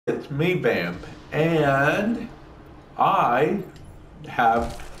It's Me Vamp, and I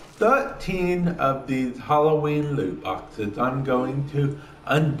have 13 of these Halloween loot boxes I'm going to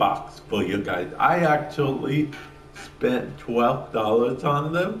unbox for you guys. I actually spent $12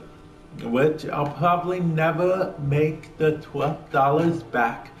 on them, which I'll probably never make the $12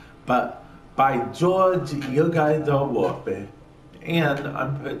 back, but by George, you guys are worth it. And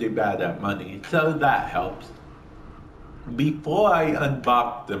I'm pretty bad at money, so that helps. Before I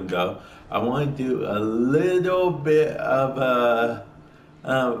unbox them though, I want to do a little bit of a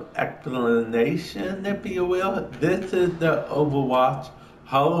explanation, if you will. This is the Overwatch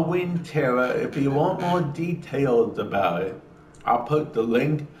Halloween Terror. If you want more details about it, I'll put the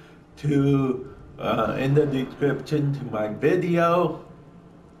link to in the description to my video.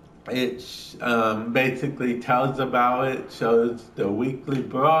 It basically tells about it, shows the weekly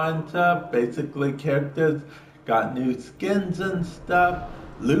bra and stuff. Basically, characters got new skins and stuff.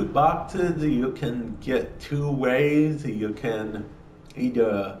 Loot boxes, you can get two ways. You can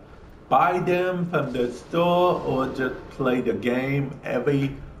either buy them from the store or just play the game.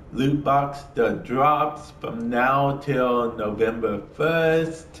 Every loot box that drops from now till November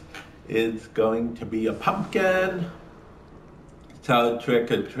 1st is going to be a pumpkin. So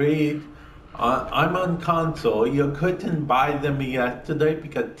trick or treat. I'm on console. You couldn't buy them yesterday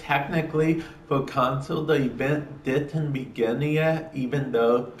because technically for console the event didn't begin yet, even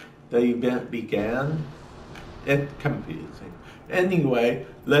though the event began. It's confusing. Anyway,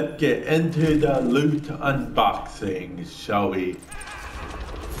 let's get into the loot unboxing, shall we?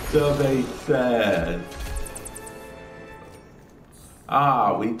 Survey says,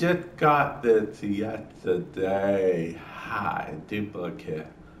 we just got this yesterday. Hi, duplicate.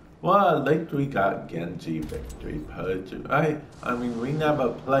 Well, at least we got Genji victory purge, right? I mean, we never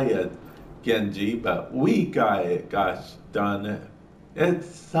played Genji, but we got it, gosh darn it. It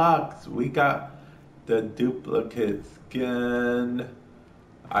sucks. We got the duplicate skin.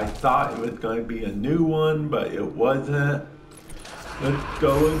 I thought it was going to be a new one, but it wasn't. Let's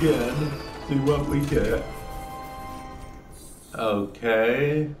go again, see what we get.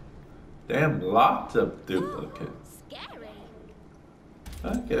 Okay. Damn, lots of duplicates.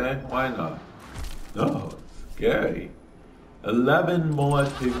 Okay, why not? No, scary. 11 more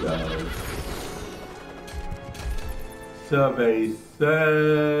to go. Survey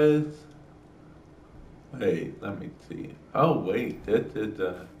says... Wait, let me see. Oh, wait, this is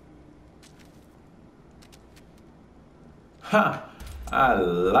a... Ha! I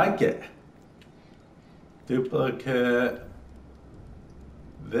like it. Duplicate.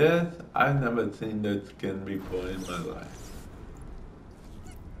 This, I've never seen this skin before in my life.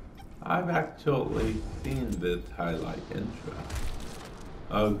 I've actually seen this highlight intro.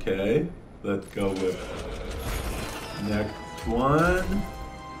 Okay, let's go with next one.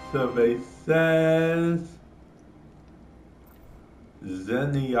 Survey says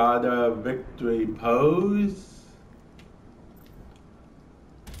Zenyatta victory pose.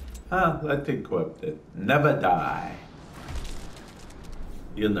 Let's equip it. Never die.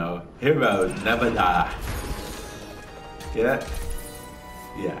 You know, heroes never die. Yeah?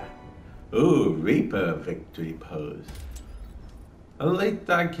 Yeah. Ooh, Reaper victory pose. At least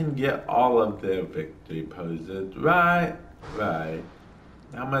I can get all of their victory poses. Right, right.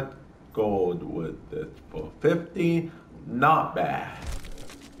 How much gold was this for? 50? Not bad.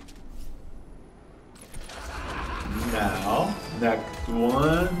 Now, next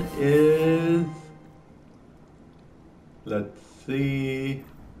one is... Let's see.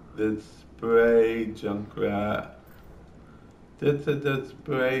 This spray Junkrat. This is a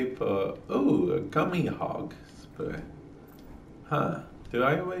spray for, a gummy hog spray. Do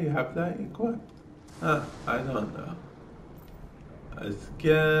I already have that equipped? I don't know. A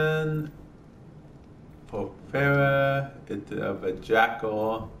skin for Farah, it's of a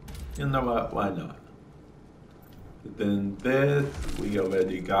jackal. You know what, why not? Then this, we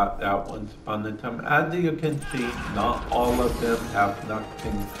already got that once upon a time. As you can see, not all of them have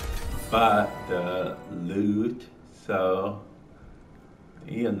nothing but the loot, so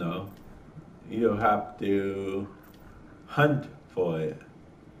you know, you have to hunt for it.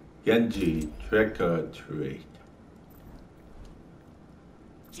 Genji, trick or treat.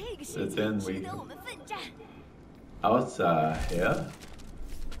 But then we Elsa here.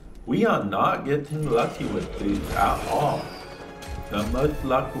 We are not getting lucky with these at all. The most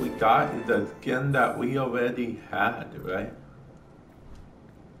luck we got is a skin that we already had, right?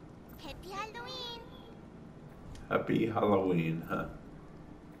 Happy Halloween! Happy Halloween, huh?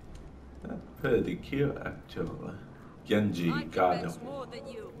 That's pretty cute, actually. Genji got him.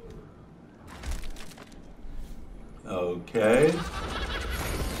 Okay.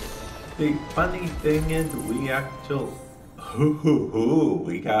 The funny thing is, we actually,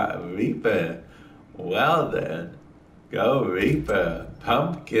 we got Reaper. Well then, go Reaper,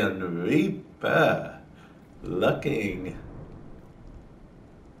 Pumpkin Reaper, looking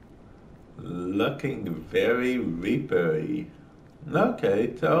very Reapery.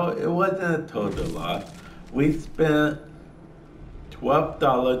 Okay, so it wasn't a total loss. We spent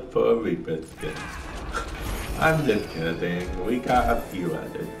 $12 for a Reaper skin. I'm just kidding. We got a few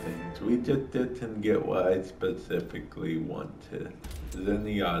other things. We just didn't get what I specifically wanted.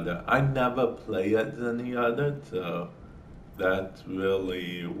 Zenyatta. I never play at Zenyatta, so that's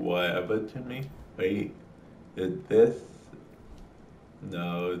really whatever to me. Wait, is this?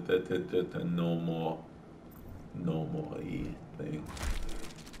 No, this is just a normal thing.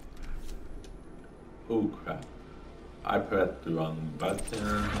 Oh crap. I pressed the wrong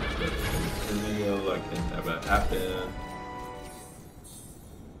button. Let's continue like it never happened.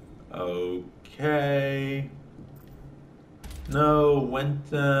 Okay. No,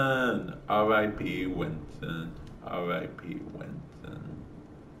 Winston. R.I.P. Winston. R.I.P. Winston.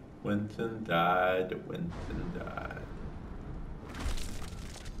 Winston died. Winston died.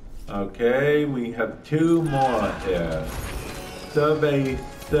 Okay, we have 2 more here. Survey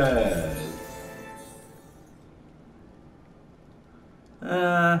says.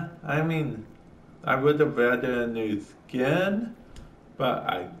 I mean, I would have rather a new skin, but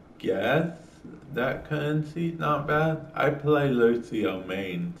I guess that currency's not bad. I play Lucio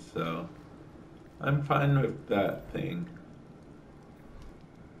main, so I'm fine with that thing.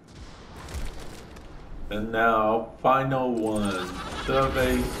 And now, final one.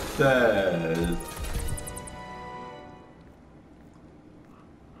 Survey says,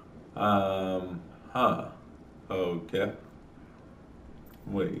 okay.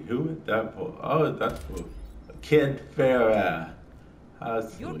 Wait, who is that for? Oh, that's for Kid Farah. How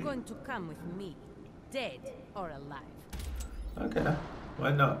sweet. You're going to come with me, dead or alive. Okay,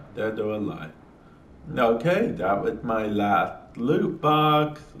 why not? Dead or alive. Okay, that was my last loot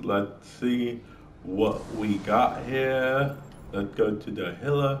box. Let's see what we got here. Let's go to the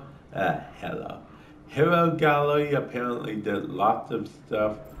Hero Gallery apparently did lots of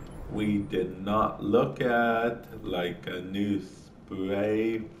stuff we did not look at, like a new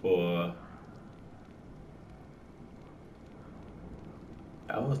spray for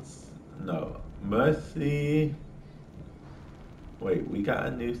Mercy. Wait, we got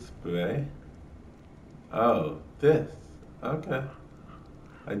a new spray? Oh, this. Okay.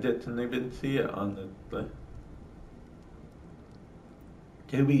 I didn't even see it on the list.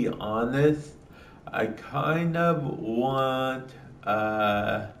 To be honest, I kind of want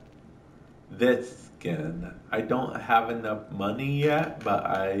this skin. I don't have enough money yet, but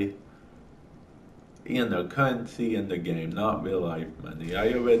currency in the game, not real life money.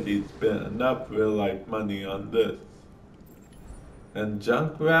 I already spent enough real life money on this. And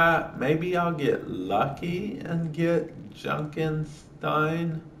Junkrat, maybe I'll get lucky and get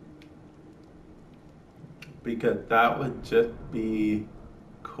Junkenstein, because that would just be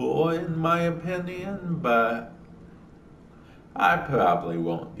cool in my opinion, but I probably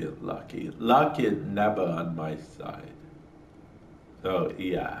won't get lucky. Luck is never on my side. So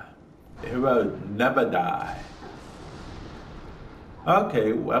yeah, heroes never die.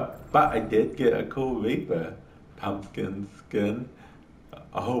 Okay, well, but I did get a cool Reaper. Pumpkin skin.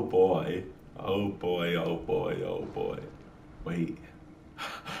 Oh boy. Oh boy, oh boy, oh boy. Wait.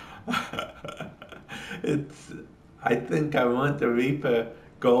 I think I want the Reaper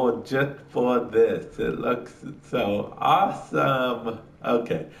gold just for this. It looks so awesome.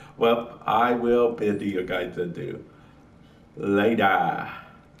 Okay, well, I will bid you guys adieu. Later.